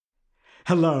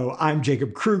Hello, I'm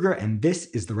Jacob Kruger, and this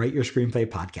is the Write Your Screenplay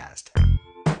podcast.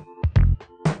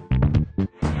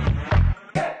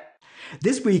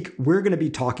 This week, we're going to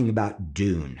be talking about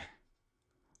Dune.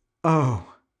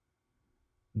 Oh,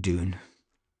 Dune.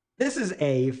 This is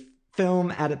a film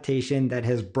adaptation that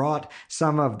has brought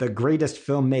some of the greatest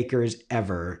filmmakers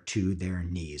ever to their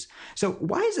knees. So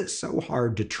why is it so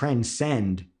hard to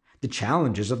transcend the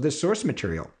challenges of this source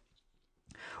material?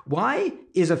 Why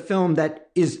is a film that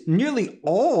is nearly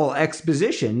all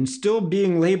exposition still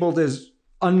being labeled as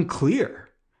unclear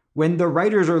when the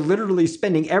writers are literally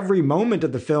spending every moment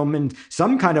of the film in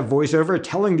some kind of voiceover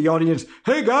telling the audience,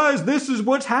 hey guys, this is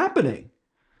what's happening?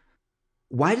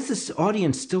 Why does this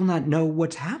audience still not know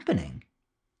what's happening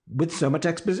with so much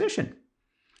exposition?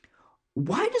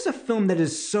 Why does a film that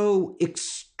is so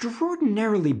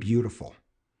extraordinarily beautiful,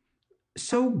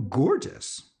 so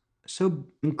gorgeous, so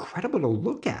incredible to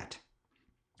look at,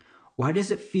 why does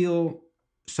it feel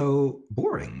so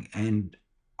boring and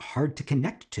hard to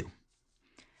connect to?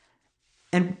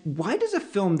 And why does a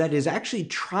film that is actually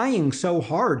trying so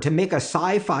hard to make a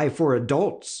sci-fi for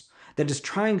adults, that is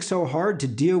trying so hard to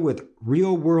deal with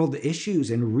real world issues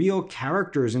and real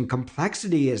characters and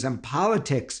complexities and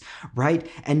politics, right,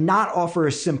 and not offer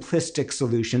simplistic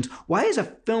solutions, why is a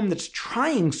film that's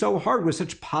trying so hard with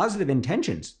such positive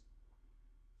intentions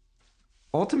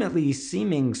ultimately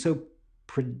seeming so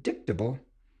predictable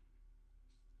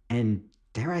and,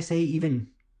 dare I say, even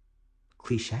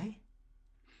cliche?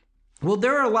 Well,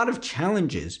 there are a lot of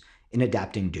challenges in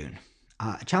adapting Dune.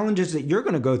 Challenges that you're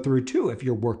going to go through too if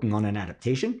you're working on an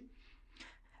adaptation.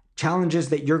 Challenges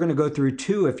that you're going to go through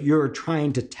too if you're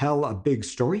trying to tell a big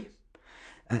story.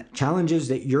 Challenges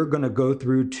that you're going to go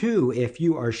through too if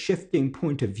you are shifting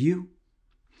point of view.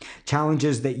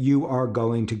 Challenges that you are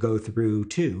going to go through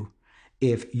too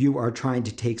if you are trying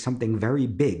to take something very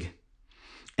big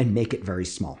and make it very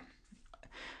small.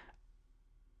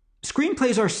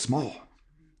 Screenplays are small.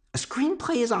 A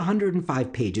screenplay is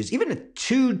 105 pages. Even a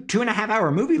two and a half hour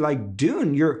movie like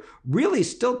Dune, you're really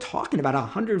still talking about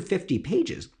 150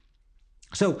 pages.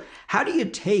 So how do you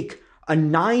take a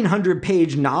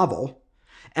 900-page novel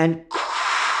and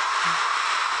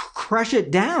crush it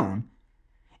down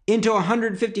into a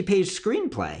 150-page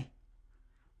screenplay?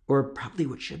 Or probably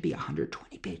what should be a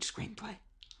 120-page screenplay,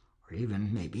 or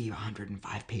even maybe a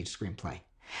 105-page screenplay.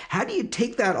 How do you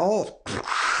take that all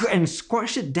and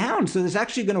squash it down so it's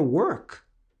actually going to work?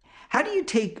 How do you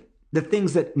take the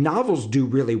things that novels do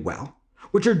really well,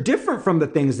 which are different from the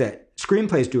things that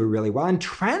screenplays do really well, and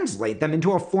translate them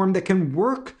into a form that can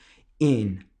work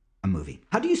in a movie?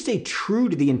 How do you stay true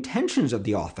to the intentions of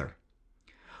the author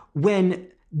when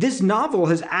this novel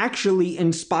has actually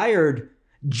inspired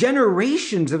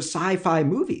generations of sci-fi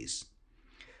movies,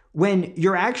 when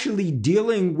you're actually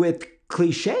dealing with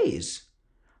cliches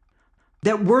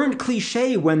that weren't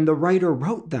cliche when the writer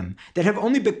wrote them, that have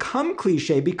only become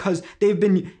cliche because they've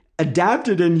been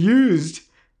adapted and used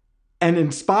and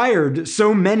inspired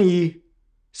so many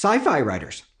sci-fi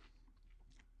writers?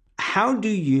 How do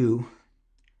you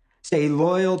stay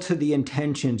loyal to the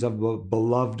intentions of a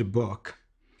beloved book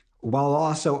while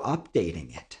also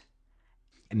updating it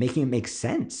and making it make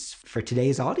sense for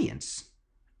today's audience?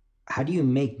 How do you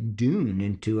make Dune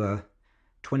into a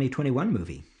 2021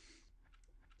 movie?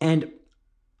 And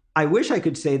I wish I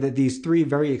could say that these three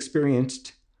very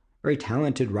experienced, very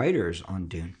talented writers on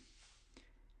Dune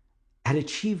had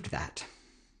achieved that.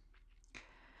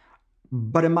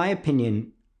 But in my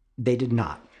opinion, they did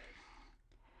not.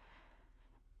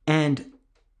 And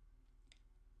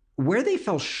where they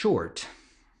fell short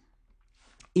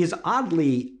is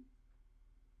oddly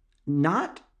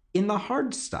not in the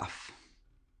hard stuff.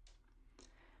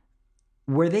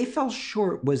 Where they fell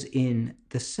short was in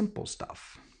the simple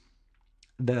stuff.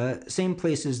 The same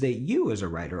places that you as a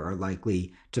writer are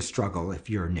likely to struggle if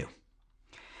you're new.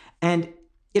 And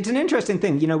it's an interesting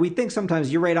thing. You know, we think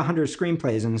sometimes you write 100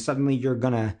 screenplays and suddenly you're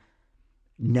going to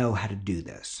know how to do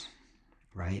this,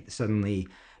 right? Suddenly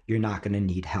you're not going to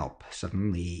need help.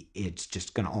 Suddenly it's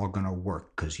just all going to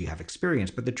work because you have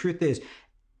experience. But the truth is,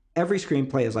 every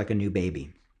screenplay is like a new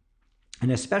baby. And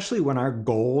especially when our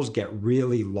goals get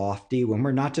really lofty, when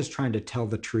we're not just trying to tell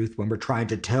the truth, when we're trying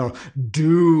to tell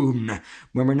Dune,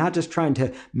 when we're not just trying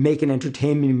to make an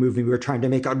entertainment movie, we're trying to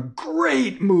make a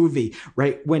great movie,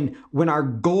 right? When our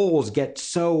goals get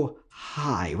so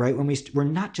high, right? When we're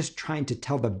not just trying to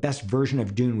tell the best version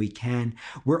of Dune we can,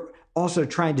 we're also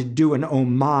trying to do an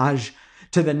homage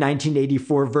to the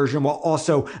 1984 version while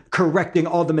also correcting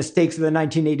all the mistakes of the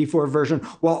 1984 version,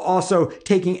 while also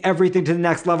taking everything to the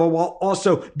next level, while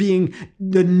also being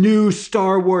the new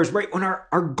Star Wars, right? When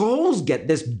our goals get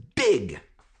this big,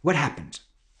 what happens?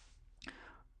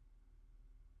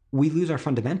 We lose our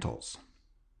fundamentals.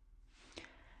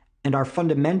 And our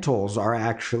fundamentals are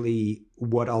actually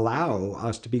what allow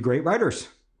us to be great writers.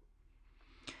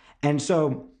 And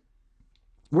so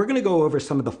we're going to go over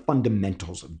some of the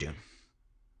fundamentals of Dune.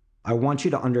 I want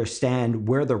you to understand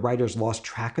where the writers lost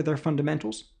track of their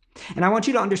fundamentals. And I want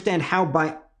you to understand how,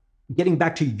 by getting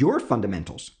back to your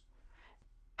fundamentals,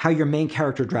 how your main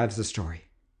character drives the story,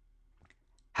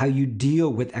 how you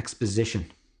deal with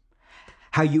exposition,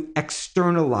 how you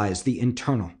externalize the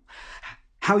internal,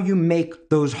 how you make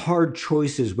those hard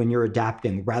choices when you're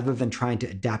adapting rather than trying to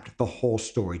adapt the whole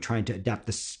story, trying to adapt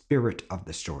the spirit of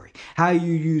the story, how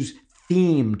you use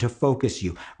theme to focus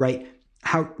you, right?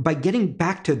 How, by getting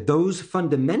back to those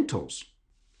fundamentals,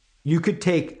 you could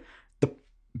take the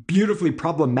beautifully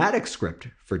problematic script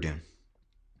for Dune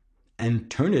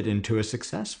and turn it into a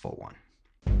successful one.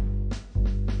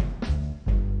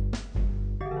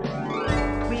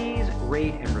 Please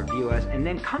rate and review us, and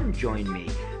then come join me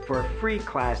for a free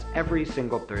class every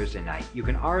single Thursday night. You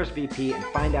can RSVP and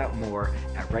find out more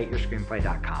at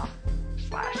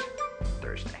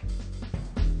writeyourscreenplay.com/Thursday.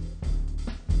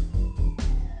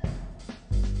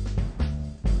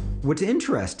 What's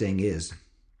interesting is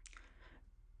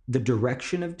the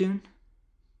direction of Dune,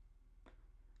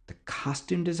 the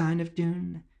costume design of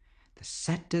Dune, the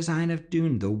set design of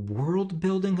Dune, the world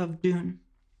building of Dune.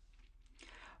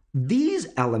 These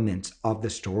elements of the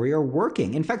story are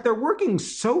working. In fact, they're working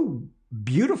so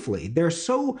beautifully. They're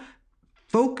so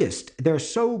focused. They're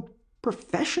so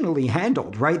professionally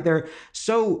handled, right? They're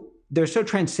so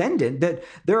transcendent that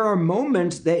there are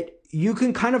moments that you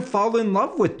can kind of fall in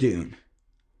love with Dune,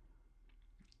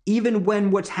 even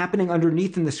when what's happening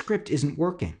underneath in the script isn't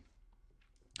working.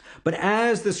 But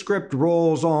as the script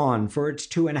rolls on for its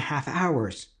 2.5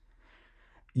 hours,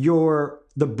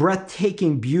 the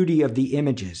breathtaking beauty of the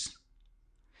images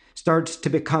starts to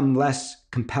become less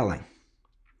compelling.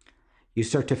 You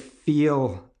start to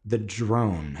feel the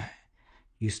drone.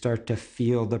 You start to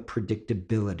feel the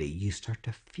predictability. You start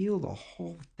to feel the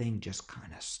whole thing just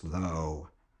kind of slow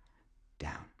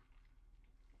down.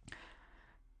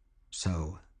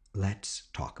 So let's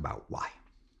talk about why.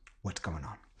 What's going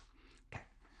on? Okay.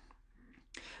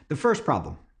 The first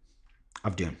problem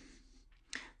of Dune,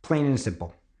 plain and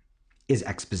simple, is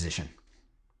exposition.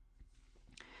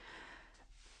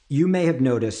 You may have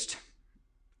noticed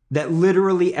that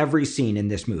literally every scene in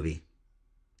this movie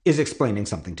is explaining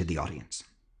something to the audience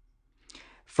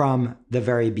from the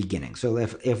very beginning. So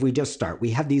if we just start,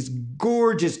 we have these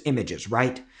gorgeous images,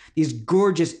 right? These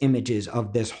gorgeous images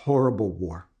of this horrible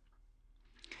war.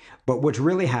 But what's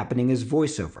really happening is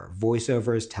voiceover.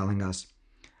 Voiceover is telling us,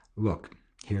 look,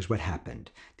 here's what happened.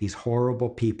 These horrible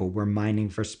people were mining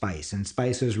for spice, and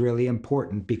spice is really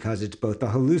important because it's both a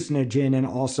hallucinogen and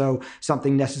also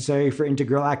something necessary for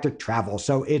intergalactic travel.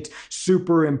 So it's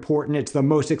super important. It's the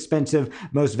most expensive,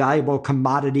 most valuable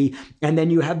commodity. And then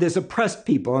you have this oppressed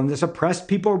people, and this oppressed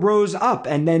people rose up,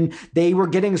 and then they were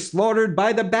getting slaughtered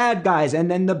by the bad guys.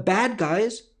 And then the bad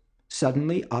guys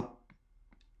suddenly up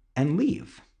and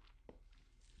leave.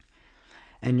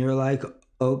 And you're like,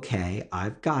 okay,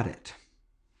 I've got it.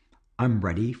 I'm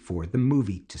ready for the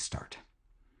movie to start.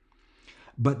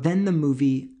 But then the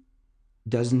movie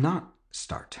does not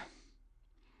start.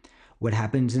 What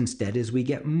happens instead is we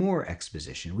get more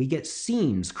exposition. We get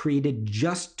scenes created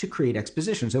just to create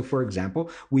exposition. So for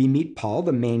example, we meet Paul,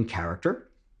 the main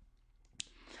character,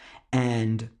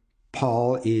 and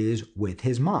Paul is with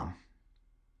his mom.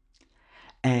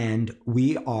 And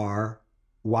we are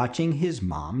watching his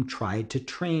mom try to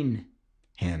train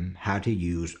him how to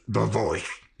use the voice.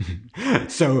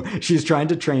 So she's trying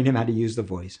to train him how to use the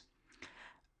voice.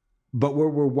 But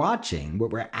what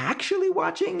we're actually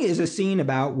watching is a scene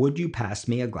about, would you pass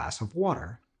me a glass of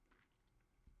water?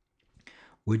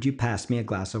 Would you pass me a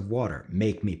glass of water?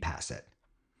 Make me pass it.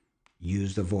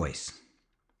 Use the voice.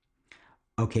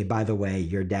 Okay, by the way,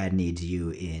 your dad needs you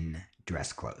in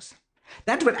dress clothes.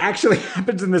 That's what actually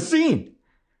happens in the scene.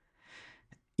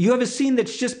 You have a scene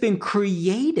that's just been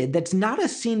created, that's not a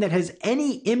scene that has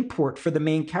any import for the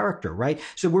main character, right?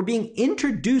 So we're being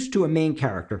introduced to a main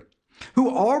character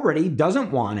who already doesn't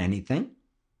want anything,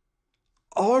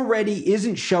 already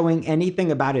isn't showing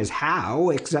anything about his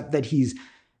how, except that he's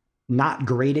not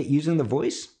great at using the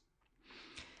voice,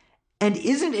 and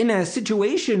isn't in a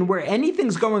situation where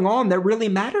anything's going on that really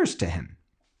matters to him.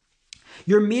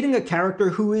 You're meeting a character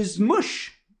who is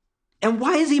mush. And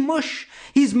why is he mush?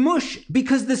 He's mush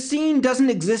because the scene doesn't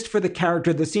exist for the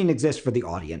character. The scene exists for the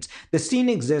audience. The scene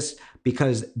exists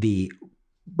because the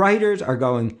writers are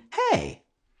going, hey,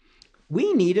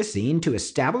 we need a scene to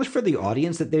establish for the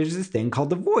audience that there's this thing called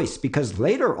the voice, because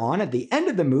later on at the end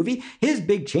of the movie, his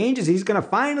big change is he's going to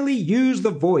finally use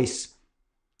the voice.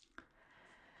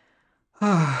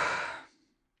 Don't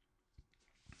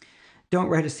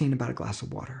write a scene about a glass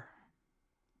of water.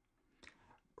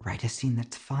 Write a scene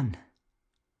that's fun.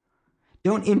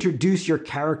 Don't introduce your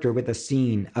character with a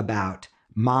scene about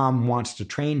mom wants to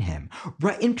train him.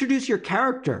 Introduce your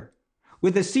character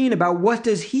with a scene about what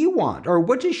does he want or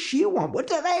what does she want? What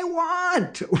do they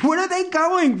want? What are they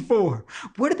going for?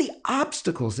 What are the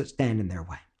obstacles that stand in their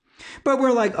way? But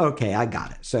we're like, okay, I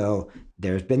got it. So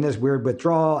there's been this weird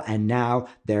withdrawal, and now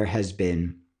there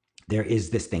is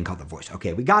this thing called the voice.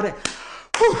 Okay, we got it.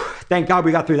 Whew, thank God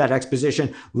we got through that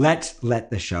exposition. Let's let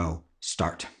the show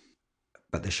start.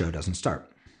 But the show doesn't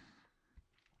start.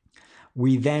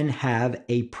 We then have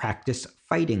a practice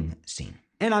fighting scene.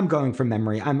 And I'm going from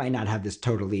memory. I might not have this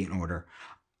totally in order.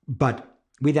 But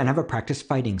we then have a practice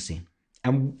fighting scene.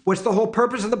 And what's the whole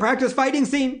purpose of the practice fighting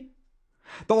scene?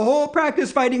 The whole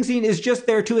practice fighting scene is just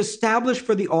there to establish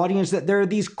for the audience that there are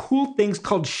these cool things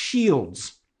called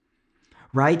shields,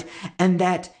 right? And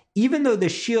that even though the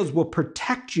shields will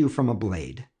protect you from a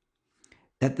blade,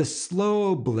 that the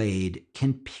slow blade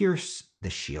can pierce the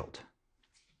shield.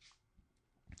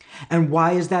 And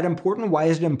why is that important? Why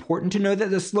is it important to know that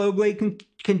the slow blade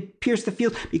can pierce the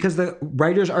field? Because the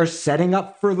writers are setting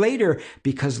up for later.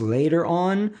 Because later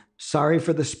on, sorry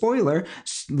for the spoiler,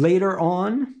 later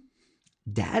on,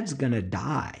 Dad's going to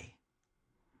die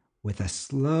with a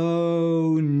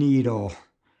slow needle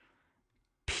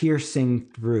piercing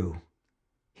through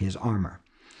his armor.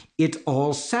 It's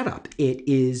all set up. It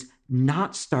is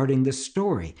not starting the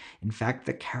story. In fact,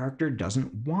 the character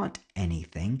doesn't want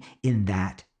anything in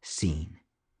that scene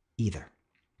either.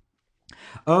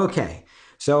 Okay,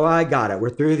 so I got it.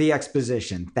 We're through the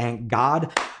exposition. Thank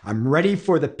God. I'm ready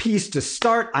for the piece to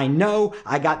start. I know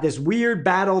I got this weird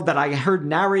battle that I heard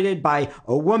narrated by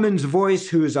a woman's voice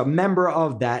who's a member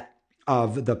of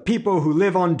the people who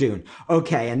live on Dune.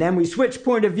 Okay, and then we switch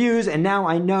point of views, and now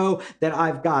I know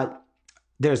that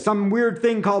there's some weird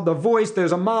thing called the voice.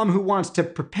 There's a mom who wants to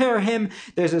prepare him.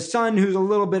 There's a son who's a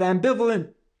little bit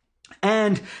ambivalent.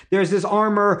 And there's this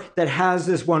armor that has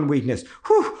this one weakness.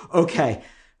 Whew, okay.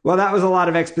 Well, that was a lot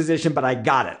of exposition, but I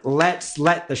got it. Let's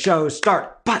let the show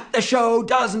start. But the show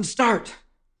doesn't start.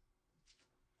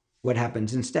 What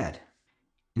happens instead?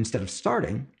 Instead of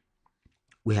starting,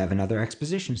 we have another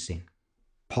exposition scene.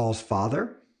 Paul's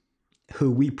father, who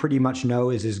we pretty much know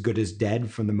is as good as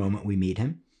dead from the moment we meet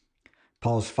him.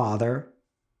 Paul's father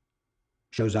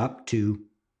shows up to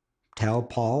tell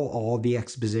Paul all the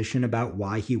exposition about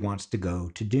why he wants to go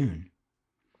to Dune.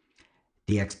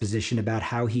 The exposition about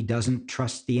how he doesn't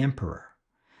trust the emperor.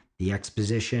 The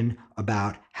exposition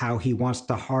about how he wants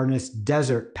to harness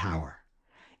desert power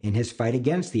in his fight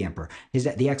against the emperor.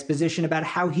 The exposition about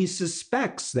how he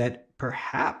suspects that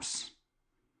perhaps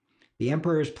the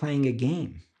emperor is playing a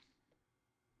game.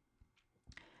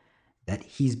 That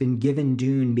he's been given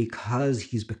Dune because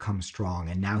he's become strong,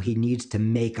 and now he needs to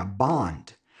make a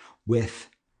bond with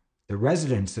the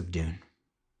residents of Dune.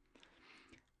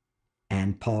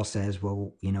 And Paul says,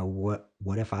 well,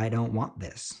 what if I don't want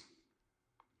this?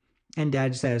 And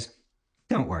Dad says,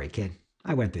 don't worry, kid.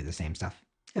 I went through the same stuff.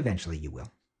 Eventually you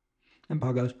will. And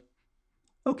Paul goes,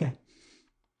 okay.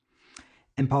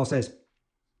 And Paul says,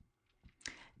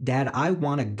 Dad, I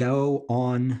want to go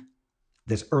on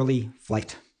this early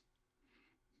flight.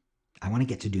 I want to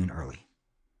get to Dune early.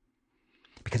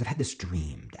 Because I've had this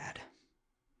dream, Dad.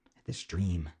 This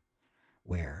dream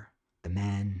where the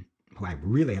man who I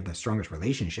really have the strongest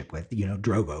relationship with,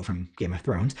 Drogo from Game of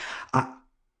Thrones, I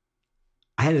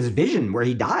had this vision where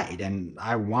he died and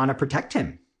I want to protect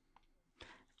him.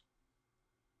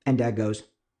 And Dad goes,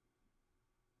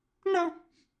 no.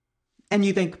 And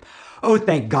you think, oh,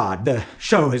 thank God, the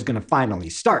show is going to finally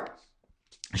start.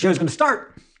 The show's going to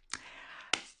start.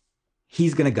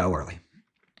 He's going to go early.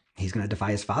 He's going to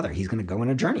defy his father. He's going to go on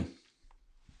a journey.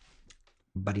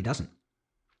 But he doesn't.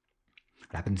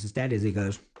 What happens instead is he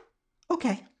goes,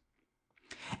 okay.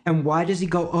 And why does he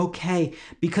go okay?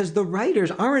 Because the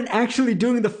writers aren't actually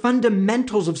doing the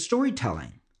fundamentals of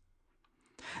storytelling.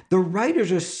 The writers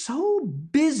are so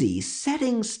busy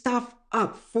setting stuff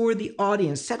up for the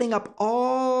audience, setting up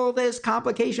all this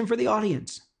complication for the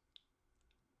audience,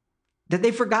 that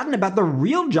they've forgotten about the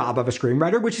real job of a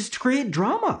screenwriter, which is to create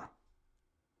drama.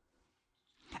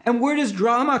 And where does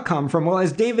drama come from? Well,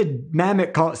 as David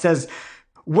Mamet says,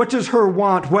 what does her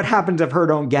want? What happens if her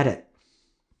don't get it?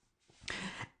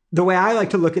 The way I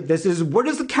like to look at this is, what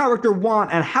does the character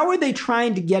want and how are they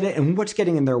trying to get it and what's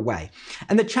getting in their way?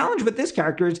 And the challenge with this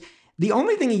character is The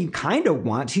only thing he kind of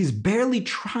wants, he's barely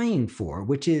trying for,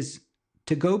 which is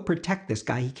to go protect this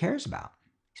guy he cares about.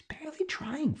 He's barely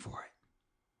trying for it.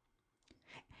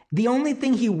 The only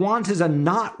thing he wants is a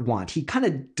not want. He kind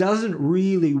of doesn't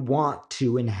really want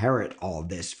to inherit all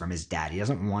this from his dad. He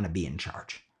doesn't want to be in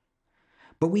charge.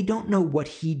 But we don't know what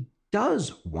he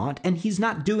does want, and he's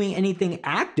not doing anything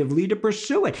actively to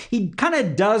pursue it. He kind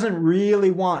of doesn't really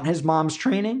want his mom's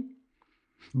training,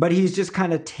 but he's just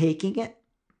kind of taking it.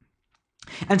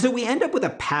 And so we end up with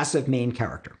a passive main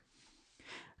character.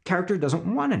 Character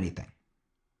doesn't want anything.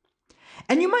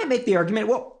 And you might make the argument,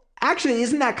 well, actually,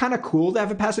 isn't that kind of cool to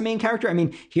have a passive main character? I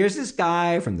mean, here's this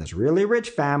guy from this really rich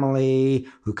family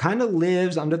who kind of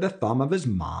lives under the thumb of his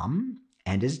mom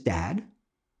and his dad.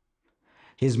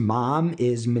 His mom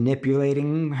is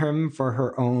manipulating him for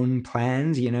her own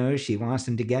plans. She wants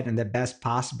him to get in the best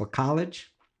possible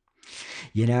college.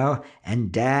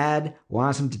 And dad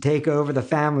wants him to take over the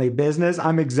family business.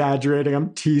 I'm exaggerating,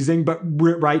 I'm teasing, but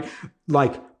right,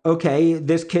 like, okay,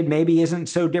 this kid maybe isn't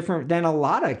so different than a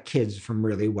lot of kids from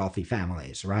really wealthy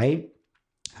families, right?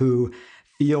 Who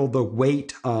feel the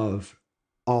weight of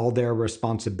all their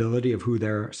responsibility of who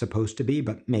they're supposed to be,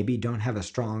 but maybe don't have a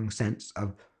strong sense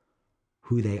of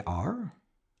who they are.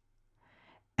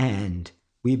 And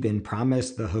we've been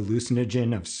promised the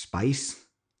hallucinogen of spice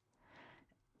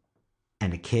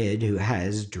and a kid who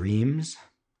has dreams.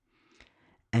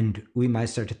 And we might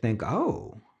start to think,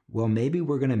 oh, well, maybe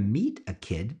we're going to meet a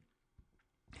kid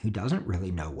who doesn't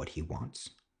really know what he wants,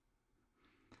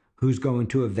 who's going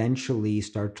to eventually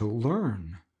start to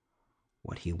learn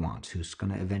what he wants, who's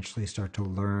going to eventually start to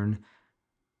learn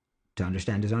to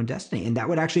understand his own destiny. And that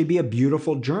would actually be a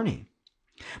beautiful journey.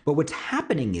 But what's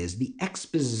happening is the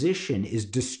exposition is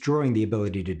destroying the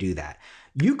ability to do that.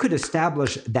 You could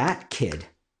establish that kid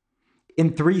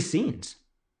in 3 scenes.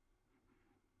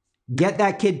 Get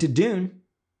that kid to Dune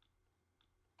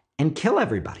and kill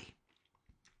everybody.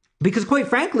 Because quite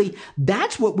frankly,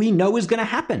 that's what we know is going to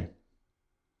happen.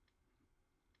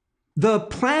 The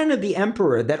plan of the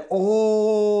emperor that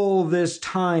all this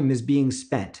time is being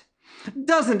spent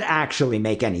doesn't actually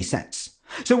make any sense.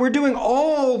 So we're doing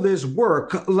all this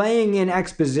work laying in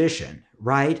exposition,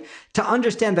 right, to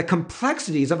understand the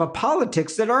complexities of a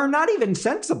politics that are not even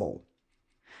sensible.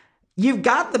 You've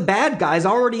got the bad guys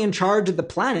already in charge of the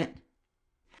planet,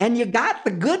 and you got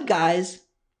the good guys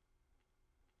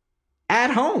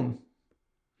at home.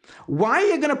 Why are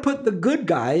you going to put the good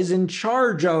guys in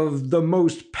charge of the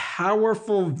most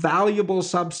powerful, valuable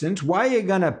substance? Why are you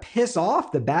going to piss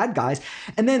off the bad guys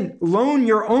and then loan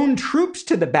your own troops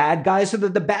to the bad guys so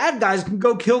that the bad guys can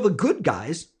go kill the good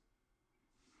guys?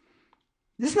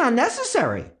 This is not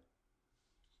necessary.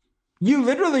 You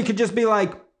literally could just be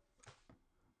like,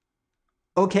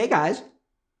 okay, guys,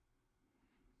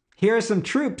 here are some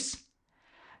troops.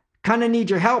 Kind of need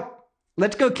your help.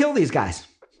 Let's go kill these guys.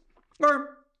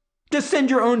 Or just send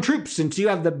your own troops since you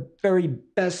have the very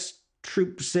best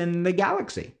troops in the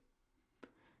galaxy.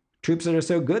 Troops that are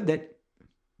so good that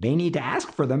they need to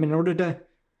ask for them in order to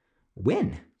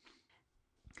win.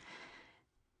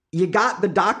 You got the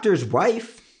doctor's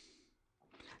wife,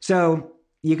 so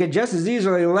you could just as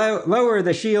easily lower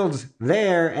the shields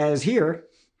there as here.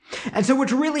 And so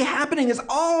what's really happening is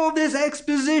all this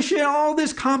exposition, all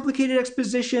this complicated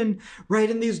exposition, right,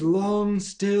 in these long,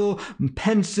 still,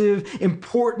 pensive,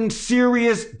 important,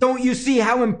 serious, don't you see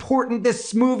how important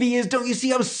this movie is? Don't you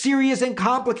see how serious and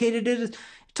complicated it is?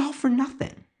 It's all for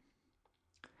nothing.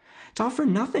 It's all for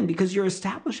nothing because you're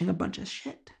establishing a bunch of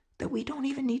shit that we don't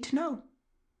even need to know.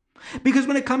 Because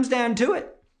when it comes down to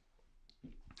it,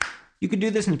 you could do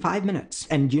this in 5 minutes.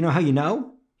 And you know how you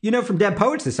know? You know from Dead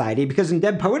Poets Society, because in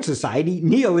Dead Poets Society,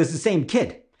 Neil is the same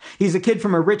kid. He's a kid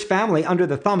from a rich family under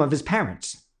the thumb of his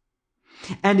parents.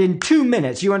 And in 2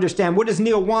 minutes, you understand, what does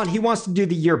Neil want? He wants to do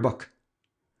the yearbook.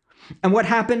 And what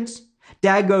happens?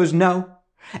 Dad goes, no.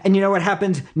 And you know what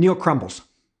happens? Neil crumbles.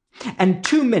 And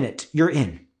 2 minutes, you're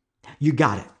in. You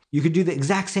got it. You could do the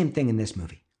exact same thing in this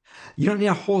movie. You don't need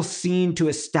a whole scene to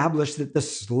establish that the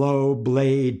slow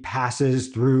blade passes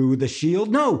through the shield.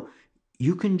 No.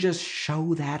 You can just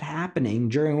show that happening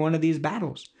during one of these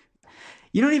battles.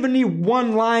 You don't even need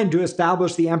one line to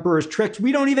establish the Emperor's tricks.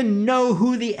 We don't even know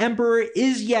who the Emperor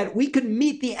is yet. We could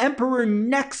meet the Emperor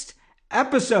next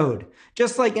episode.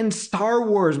 Just like in Star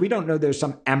Wars, we don't know there's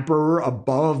some Emperor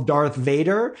above Darth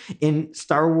Vader in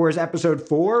Star Wars Episode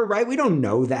 4, right? We don't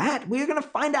know that. We're going to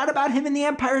find out about him in The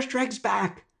Empire Strikes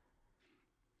Back.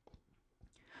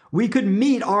 We could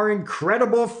meet our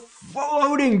incredible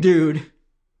floating dude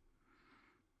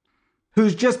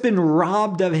who's just been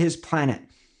robbed of his planet,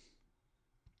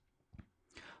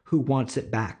 who wants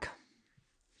it back.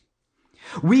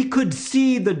 We could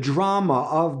see the drama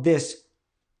of this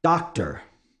doctor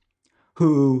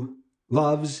who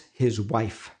loves his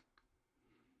wife,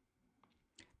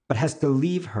 but has to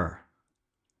leave her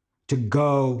to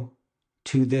go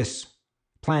to this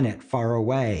planet far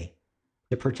away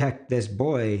to protect this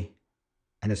boy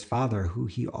and his father, who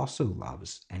he also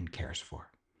loves and cares for.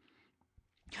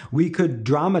 We could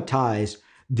dramatize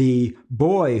the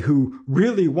boy who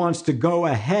really wants to go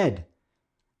ahead.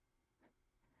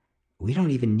 We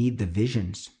don't even need the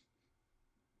visions,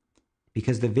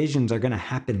 because the visions are going to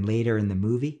happen later in the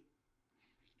movie.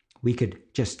 We could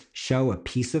just show a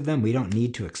piece of them. We don't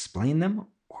need to explain them,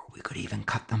 or we could even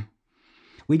cut them.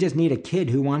 We just need a kid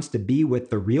who wants to be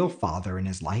with the real father in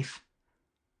his life,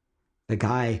 the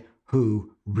guy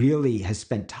who really has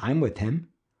spent time with him,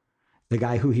 the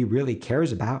guy who he really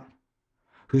cares about,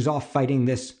 who's off fighting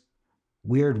this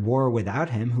weird war without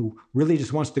him, who really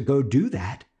just wants to go do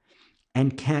that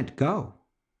and can't go,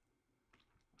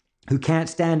 who can't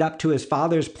stand up to his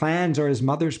father's plans or his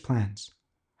mother's plans,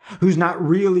 who's not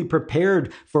really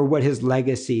prepared for what his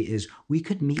legacy is. We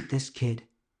could meet this kid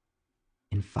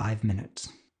in 5 minutes.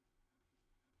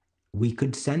 We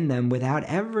could send them without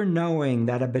ever knowing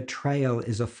that a betrayal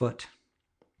is afoot.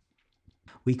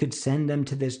 We could send them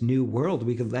to this new world.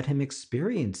 We could let him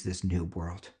experience this new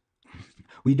world.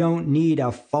 We don't need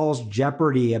a false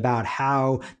jeopardy about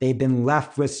how they've been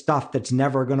left with stuff that's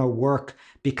never going to work,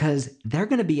 because they're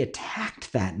going to be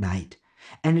attacked that night.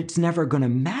 And it's never going to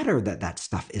matter that that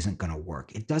stuff isn't going to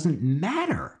work. It doesn't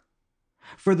matter.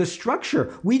 For the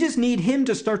structure, we just need him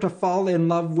to start to fall in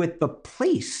love with the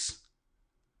place.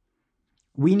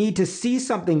 We need to see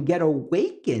something get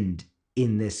awakened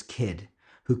in this kid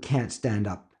who can't stand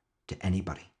up to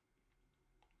anybody.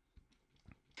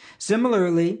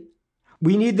 Similarly,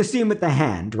 we need the scene with the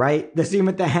hand, right? The scene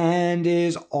with the hand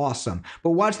is awesome.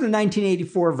 But watch the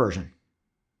 1984 version.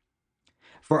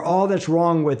 For all that's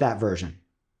wrong with that version,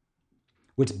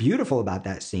 what's beautiful about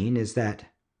that scene is that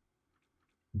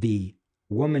the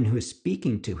woman who is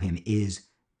speaking to him is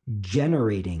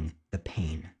generating the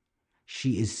pain.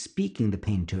 She is speaking the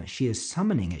pain to it. She is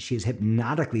summoning it. She is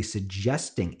hypnotically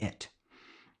suggesting it.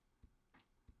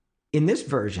 In this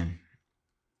version,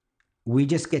 we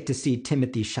just get to see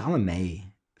Timothée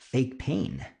Chalamet fake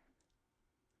pain.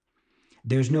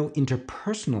 There's no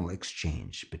interpersonal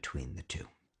exchange between the two.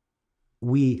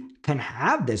 We can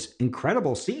have this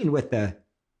incredible scene with the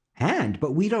hand,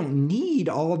 but we don't need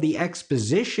all the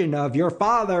exposition of your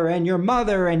father and your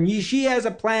mother, and she has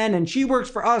a plan and she works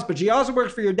for us, but she also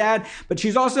works for your dad, but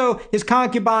she's also his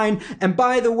concubine. And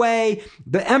by the way,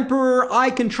 the emperor I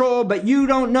control, but you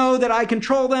don't know that I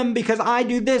control them because I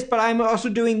do this, but I'm also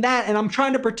doing that, and I'm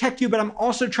trying to protect you, but I'm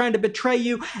also trying to betray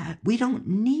you. We don't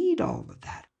need all of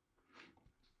that.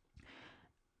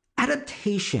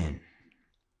 Adaptation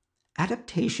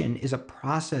is a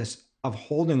process of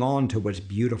holding on to what's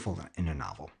beautiful in a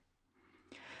novel.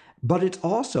 But it's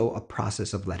also a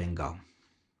process of letting go.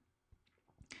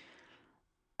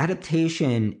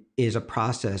 Adaptation is a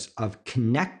process of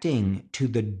connecting to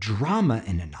the drama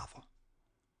in a novel.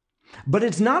 But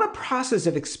it's not a process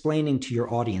of explaining to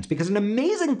your audience, because an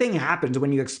amazing thing happens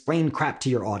when you explain crap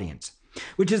to your audience,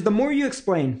 which is the more you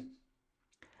explain,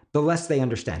 the less they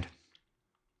understand.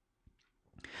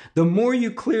 The more you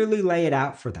clearly lay it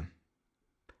out for them,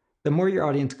 the more your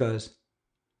audience goes,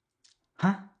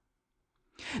 huh?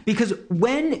 Because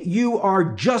when you are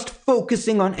just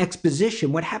focusing on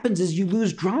exposition, what happens is you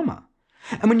lose drama.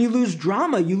 And when you lose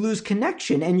drama, you lose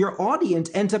connection, and your audience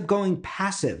ends up going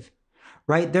passive,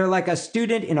 right? They're like a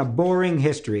student in a boring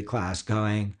history class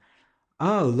going,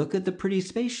 oh, look at the pretty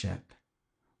spaceship.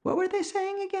 What were they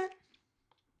saying again?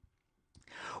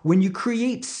 When you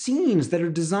create scenes that are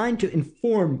designed to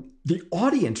inform the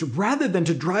audience rather than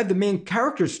to drive the main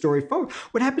character's story forward,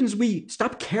 what happens is we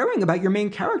stop caring about your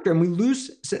main character and we lose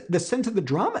the sense of the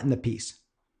drama in the piece.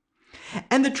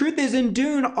 And the truth is, in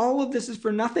Dune, all of this is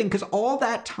for nothing, because all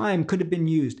that time could have been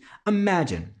used.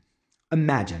 Imagine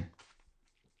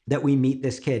that we meet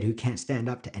this kid who can't stand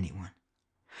up to anyone.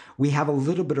 We have a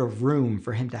little bit of room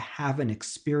for him to have an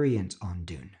experience on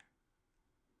Dune.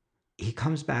 He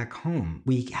comes back home.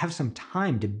 We have some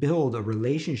time to build a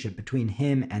relationship between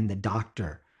him and the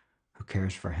doctor who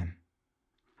cares for him,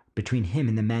 between him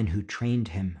and the man who trained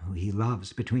him, who he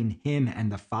loves, between him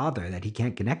and the father that he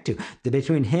can't connect to,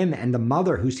 between him and the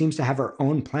mother who seems to have her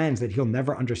own plans that he'll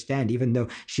never understand, even though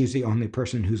she's the only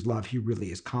person whose love he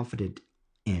really is confident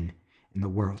in the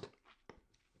world.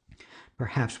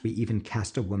 Perhaps we even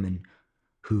cast a woman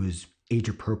who is age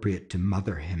appropriate to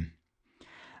mother him.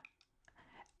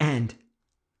 And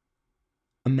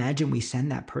imagine we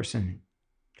send that person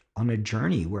on a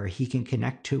journey where he can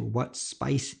connect to what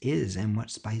spice is and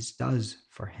what spice does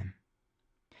for him,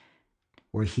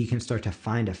 where he can start to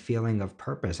find a feeling of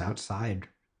purpose outside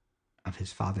of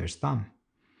his father's thumb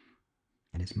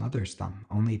and his mother's thumb,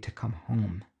 only to come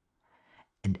home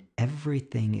and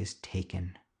everything is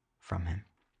taken from him.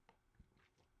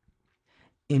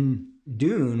 In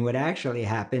Dune, what actually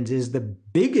happens is the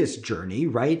biggest journey,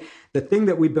 right? The thing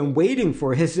that we've been waiting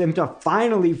for is him to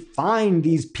finally find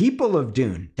these people of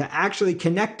Dune, to actually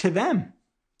connect to them.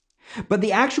 But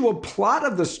the actual plot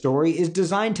of the story is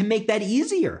designed to make that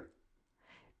easier.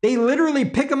 They literally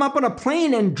pick him up on a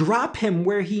plane and drop him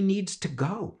where he needs to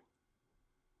go,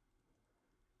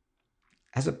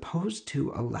 as opposed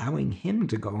to allowing him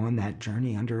to go on that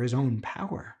journey under his own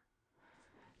power,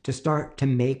 to start to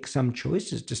make some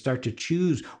choices, to start to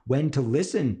choose when to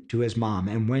listen to his mom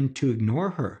and when to ignore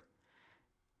her,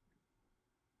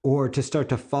 or to start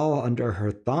to fall under her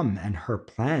thumb and her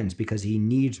plans because he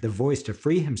needs the voice to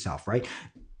free himself, right?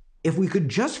 If we could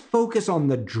just focus on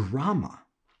the drama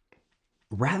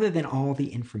rather than all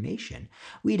the information,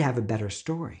 we'd have a better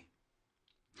story.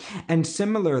 And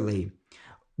similarly,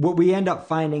 what we end up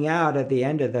finding out at the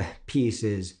end of the piece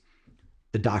is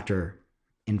the doctor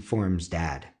informs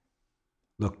Dad,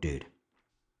 look, dude,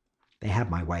 they have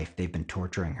my wife. They've been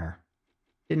torturing her.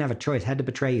 Didn't have a choice. Had to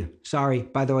betray you. Sorry.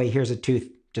 By the way, here's a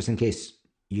tooth just in case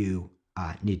you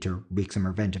need to wreak some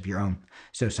revenge of your own.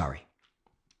 So sorry.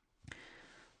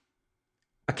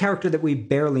 A character that we've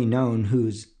barely known,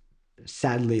 who's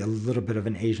sadly a little bit of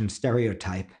an Asian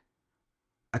stereotype.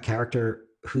 A character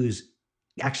who's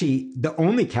actually the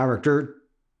only character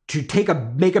to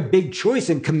make a big choice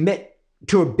and commit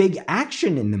to a big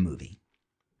action in the movie.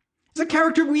 It's a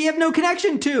character we have no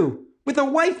connection to, with a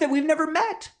wife that we've never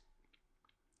met.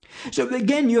 So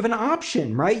again, you have an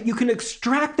option, right? You can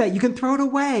extract that. You can throw it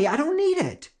away. I don't need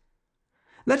it.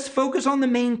 Let's focus on the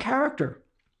main character.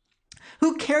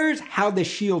 Who cares how the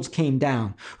shields came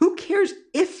down? Who cares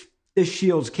if the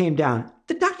shields came down?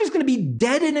 The doctor's going to be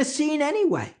dead in a scene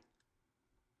anyway.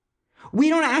 We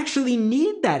don't actually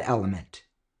need that element.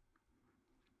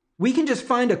 We can just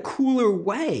find a cooler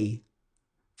way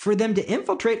for them to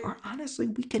infiltrate, or honestly,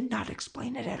 we cannot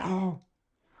explain it at all.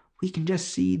 We can just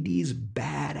see these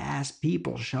badass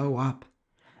people show up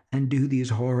and do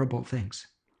these horrible things.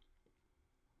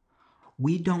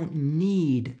 We don't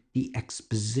need the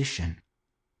exposition.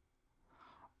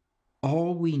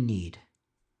 All we need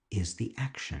is the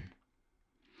action.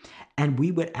 And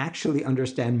we would actually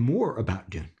understand more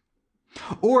about Dune.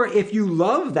 Or if you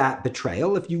love that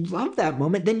betrayal, if you love that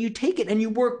moment, then you take it and you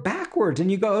work backwards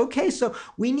and you go, okay, so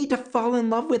we need to fall in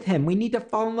love with him. We need to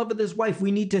fall in love with his wife.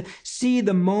 We need to see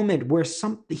the moment where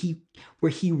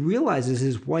he realizes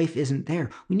his wife isn't there.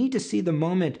 We need to see the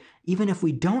moment, even if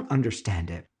we don't understand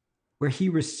it, where he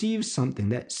receives something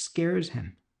that scares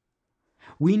him.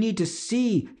 We need to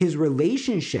see his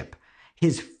relationship,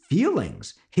 his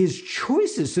feelings, his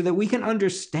choices, so that we can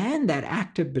understand that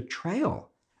act of betrayal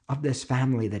of this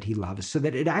family that he loves, so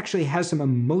that it actually has some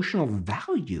emotional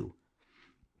value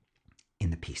in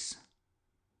the piece.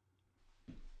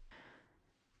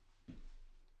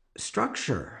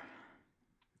 Structure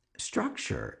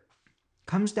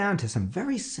comes down to some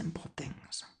very simple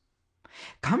things.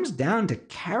 Comes down to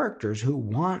characters who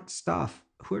want stuff,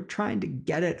 who are trying to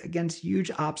get it against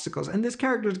huge obstacles. And this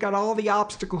character's got all the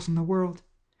obstacles in the world.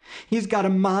 He's got a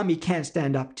mom he can't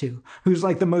stand up to, who's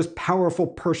like the most powerful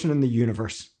person in the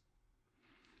universe.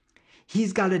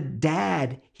 He's got a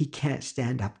dad he can't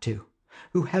stand up to,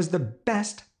 who has the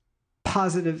best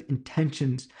positive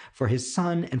intentions for his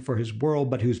son and for his world,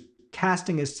 but who's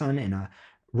casting his son in a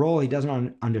role he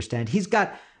doesn't understand. He's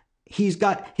got his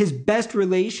best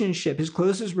relationship, his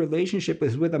closest relationship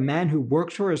is with a man who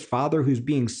works for his father, who's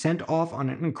being sent off on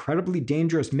an incredibly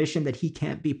dangerous mission that he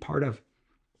can't be part of,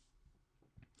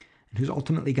 and who's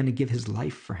ultimately going to give his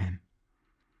life for him.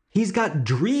 He's got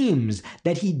dreams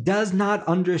that he does not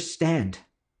understand,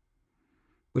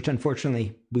 which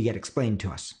unfortunately we get explained to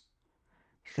us.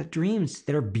 He's got dreams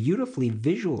that are beautifully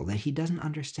visual that he doesn't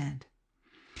understand.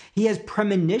 He has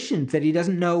premonitions that he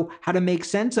doesn't know how to make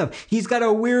sense of. He's got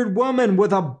a weird woman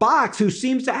with a box who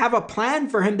seems to have a plan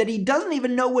for him that he doesn't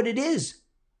even know what it is.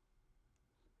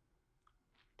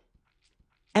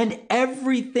 And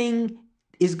everything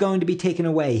is going to be taken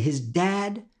away. His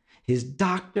dad, his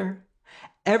doctor,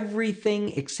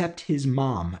 everything except his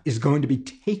mom is going to be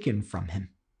taken from him.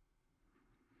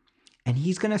 And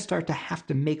he's going to start to have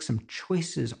to make some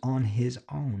choices on his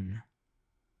own,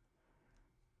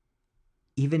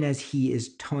 even as he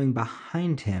is towing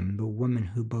behind him the woman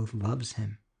who both loves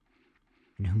him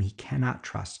and whom he cannot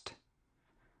trust,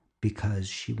 because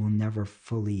she will never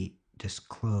fully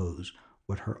disclose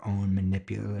what her own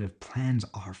manipulative plans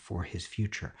are for his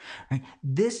future. Right?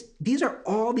 These are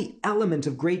all the elements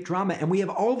of great drama, and we have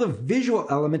all the visual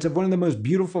elements of one of the most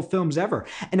beautiful films ever.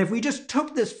 And if we just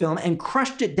took this film and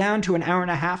crushed it down to an hour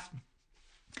and a half,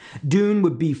 Dune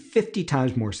would be 50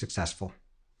 times more successful.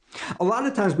 A lot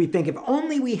of times we think if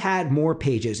only we had more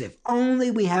pages,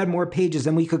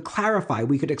 then we could clarify,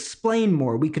 we could explain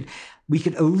more, we could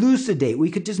elucidate, we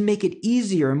could just make it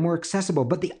easier and more accessible.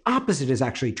 But the opposite is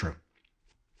actually true.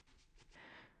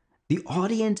 The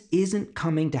audience isn't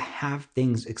coming to have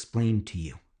things explained to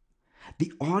you.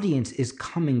 The audience is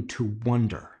coming to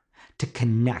wonder, to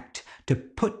connect, to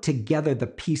put together the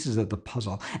pieces of the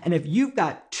puzzle. And if you've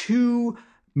got 2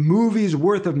 movies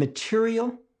worth of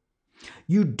material,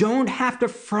 you don't have to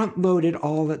front load it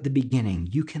all at the beginning.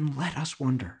 You can let us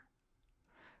wonder.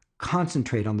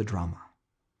 Concentrate on the drama.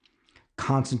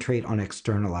 Concentrate on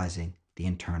externalizing the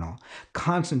internal.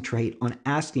 Concentrate on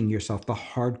asking yourself the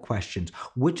hard questions.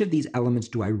 Which of these elements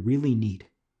do I really need?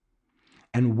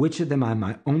 And which of them am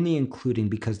I only including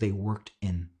because they worked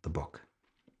in the book?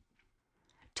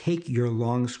 Take your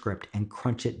long script and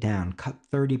crunch it down. Cut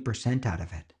 30% out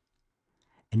of it.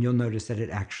 And you'll notice that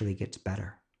it actually gets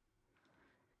better.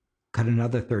 Cut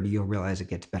another 30, you'll realize it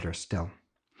gets better still.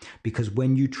 Because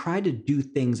when you try to do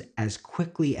things as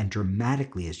quickly and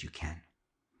dramatically as you can,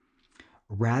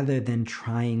 rather than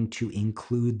trying to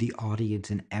include the audience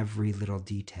in every little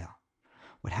detail,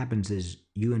 what happens is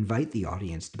you invite the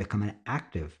audience to become an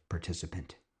active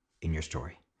participant in your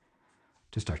story,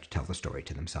 to start to tell the story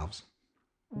to themselves.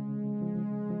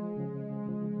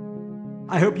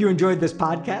 I hope you enjoyed this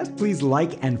podcast. Please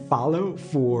like and follow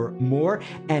for more,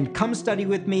 and come study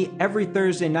with me every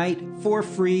Thursday night for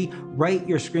free.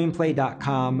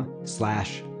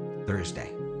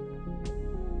 WriteYourScreenplay.com/Thursday.